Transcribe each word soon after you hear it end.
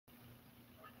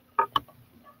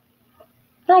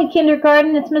Hi,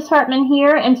 kindergarten. It's Miss Hartman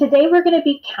here, and today we're going to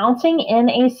be counting in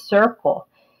a circle.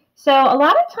 So a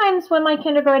lot of times when my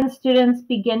kindergarten students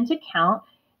begin to count,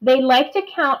 they like to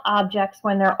count objects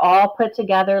when they're all put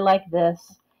together like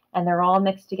this, and they're all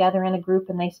mixed together in a group,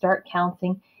 and they start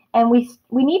counting. And we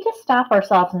need to stop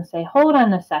ourselves and say, hold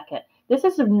on a second. This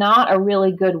is not a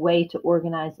really good way to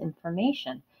organize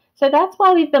information. So that's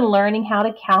why we've been learning how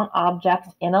to count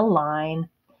objects in a line.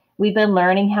 We've been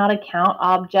learning how to count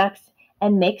objects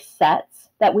and make sets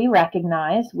that we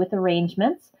recognize with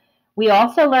arrangements. We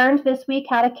also learned this week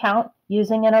how to count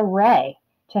using an array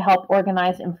to help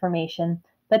organize information.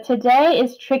 But today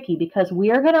is tricky because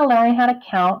we are going to learn how to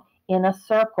count in a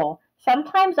circle.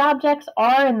 Sometimes objects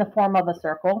are in the form of a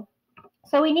circle,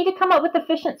 so we need to come up with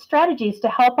efficient strategies to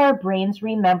help our brains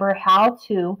remember how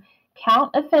to count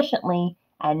efficiently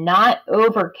and not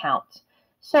overcount.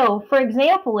 So, for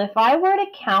example, if I were to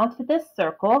count this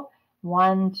circle,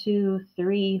 1, 2,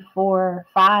 3, 4,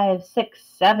 5, 6,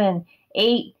 7,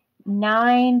 8,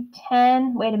 9,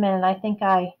 10. Wait a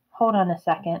minute, hold on a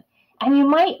second. And you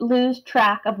might lose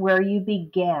track of where you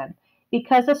began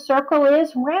because a circle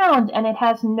is round and it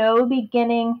has no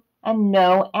beginning and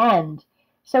no end.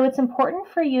 So it's important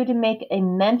for you to make a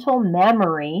mental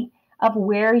memory of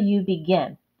where you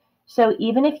begin. So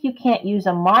even if you can't use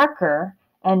a marker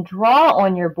and draw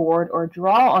on your board or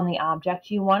draw on the object,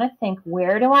 you want to think,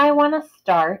 where do I want to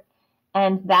start?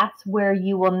 And that's where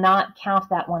you will not count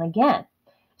that one again.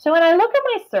 So when I look at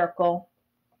my circle,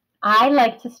 I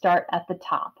like to start at the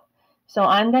top. So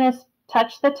I'm going to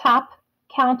touch the top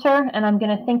counter and I'm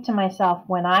going to think to myself,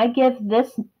 when I give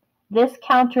this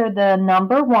counter the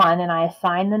number 1 and I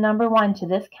assign the number 1 to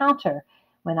this counter,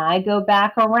 when I go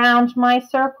back around my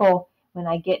circle, when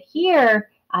I get here,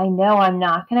 I know I'm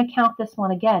not going to count this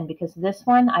one again because this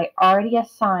one I already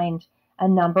assigned a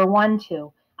number 1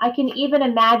 to. I can even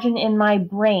imagine in my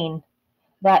brain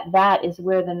that that is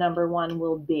where the number 1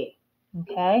 will be.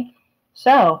 Okay?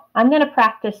 So I'm going to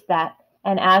practice that.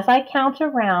 And as I count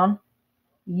around,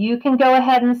 you can go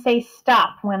ahead and say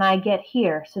stop when I get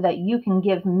here so that you can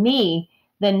give me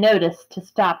the notice to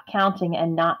stop counting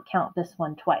and not count this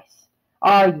one twice.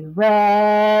 Are you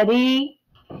ready?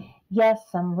 Yes,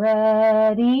 I'm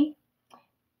ready.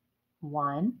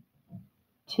 1,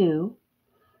 2,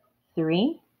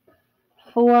 3,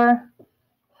 4,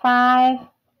 5,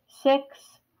 6,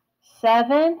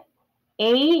 7,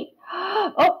 8.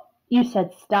 Oh, you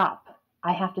said stop.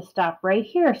 I have to stop right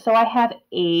here. So I have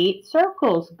 8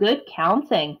 circles. Good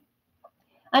counting.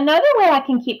 Another way I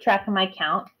can keep track of my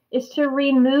count is to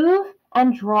remove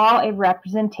and draw a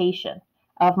representation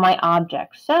of my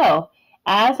object. So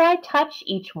as I touch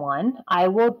each one, I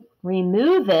will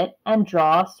remove it and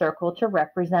draw a circle to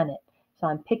represent it. So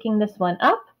I'm picking this one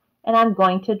up and I'm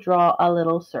going to draw a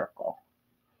little circle.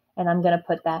 And I'm going to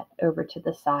put that over to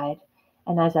the side.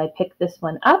 And as I pick this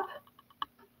one up,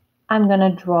 I'm going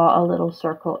to draw a little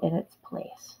circle in its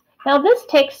place. Now this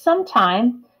takes some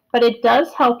time, but it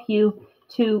does help you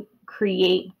to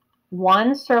create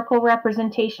one circle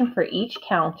representation for each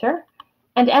counter.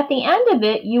 And at the end of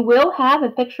it, you will have a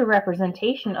picture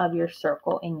representation of your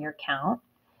circle in your count.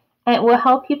 And it will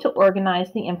help you to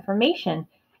organize the information.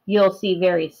 You'll see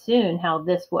very soon how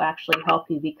this will actually help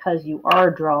you because you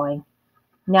are drawing.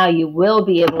 Now you will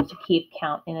be able to keep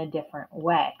count in a different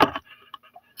way.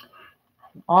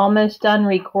 I'm almost done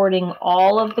recording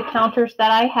all of the counters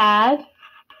that I had.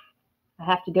 I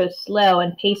have to go slow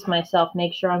and pace myself,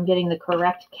 make sure I'm getting the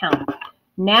correct count.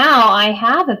 Now I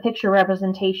have a picture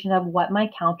representation of what my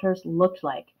counters looked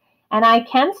like. And I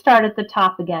can start at the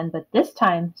top again, but this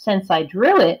time, since I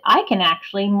drew it, I can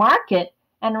actually mark it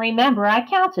and remember I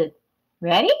counted.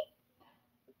 Ready?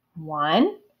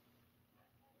 1,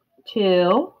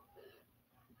 2,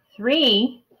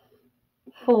 3,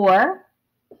 4,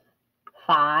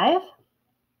 5,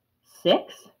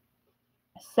 6,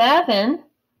 7,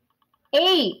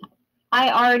 8. I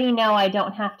already know I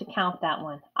don't have to count that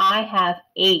one. I have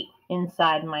 8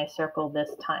 inside my circle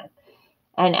this time.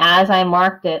 And as I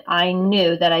marked it, I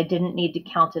knew that I didn't need to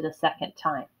count it a second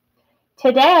time.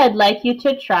 Today, I'd like you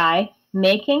to try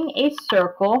making a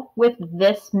circle with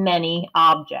this many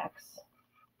objects.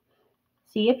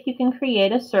 See if you can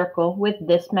create a circle with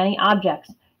this many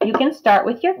objects. You can start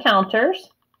with your counters,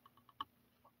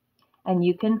 and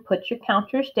you can put your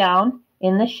counters down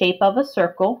in the shape of a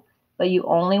circle, but you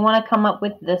only want to come up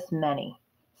with this many.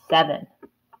 7.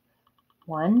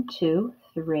 1, 2,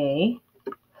 3,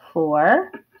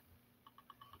 4,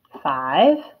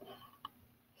 5,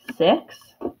 6,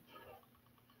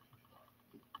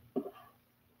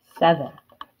 7.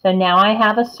 So now I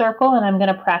have a circle and I'm going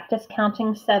to practice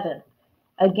counting 7.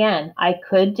 Again, I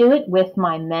could do it with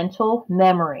my mental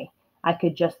memory. I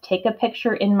could just take a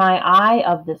picture in my eye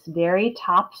of this very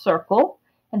top circle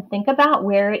and think about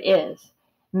where it is.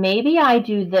 Maybe I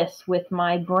do this with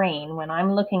my brain. When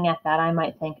I'm looking at that, I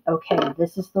might think, okay,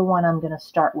 this is the one I'm going to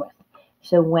start with.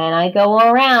 So when I go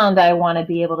around, I want to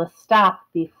be able to stop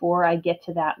before I get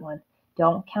to that one.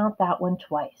 Don't count that one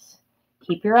twice.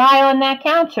 Keep your eye on that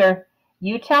counter.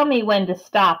 You tell me when to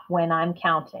stop when I'm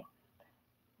counting.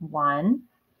 1,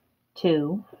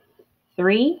 2,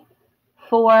 3,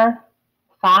 4,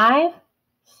 5,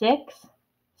 6,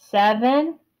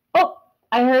 7. Oh,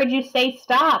 I heard you say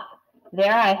stop.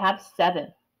 There I have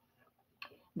 7.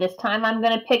 This time I'm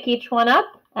going to pick each one up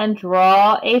and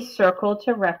draw a circle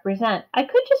to represent. I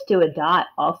could just do a dot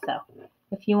also.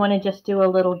 If you want to just do a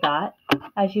little dot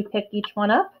as you pick each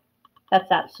one up,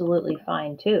 that's absolutely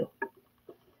fine too.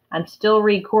 I'm still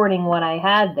recording what I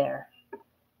had there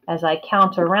as I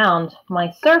count around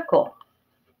my circle.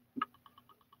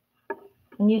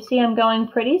 And you see I'm going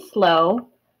pretty slow,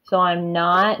 so I'm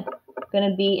not going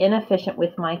to be inefficient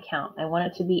with my count. I want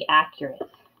it to be accurate.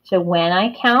 So when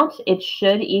I count, it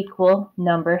should equal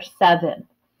number 7.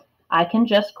 I can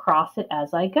just cross it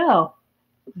as I go.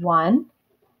 1,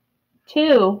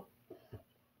 2,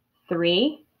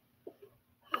 3,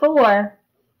 4,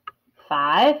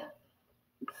 5,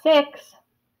 6,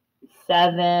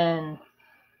 7.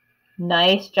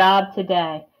 Nice job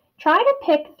today. Try to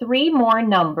pick 3 more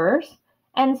numbers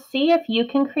and see if you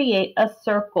can create a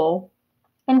circle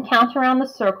and count around the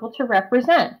circle to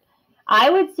represent. I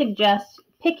would suggest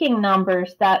picking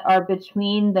numbers that are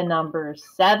between the numbers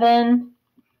 7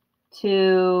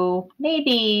 to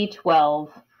maybe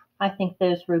 12. I think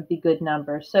those would be good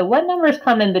numbers. So what numbers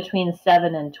come in between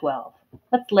 7 and 12?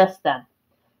 Let's list them.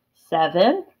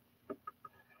 7,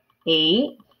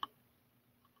 8,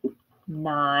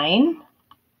 9,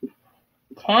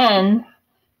 10,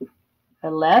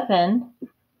 11,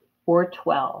 or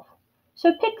 12.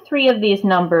 So pick 3 of these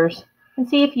numbers and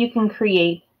see if you can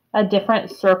create a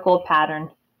different circle pattern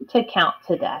to count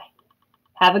today.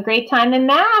 Have a great time in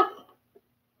math.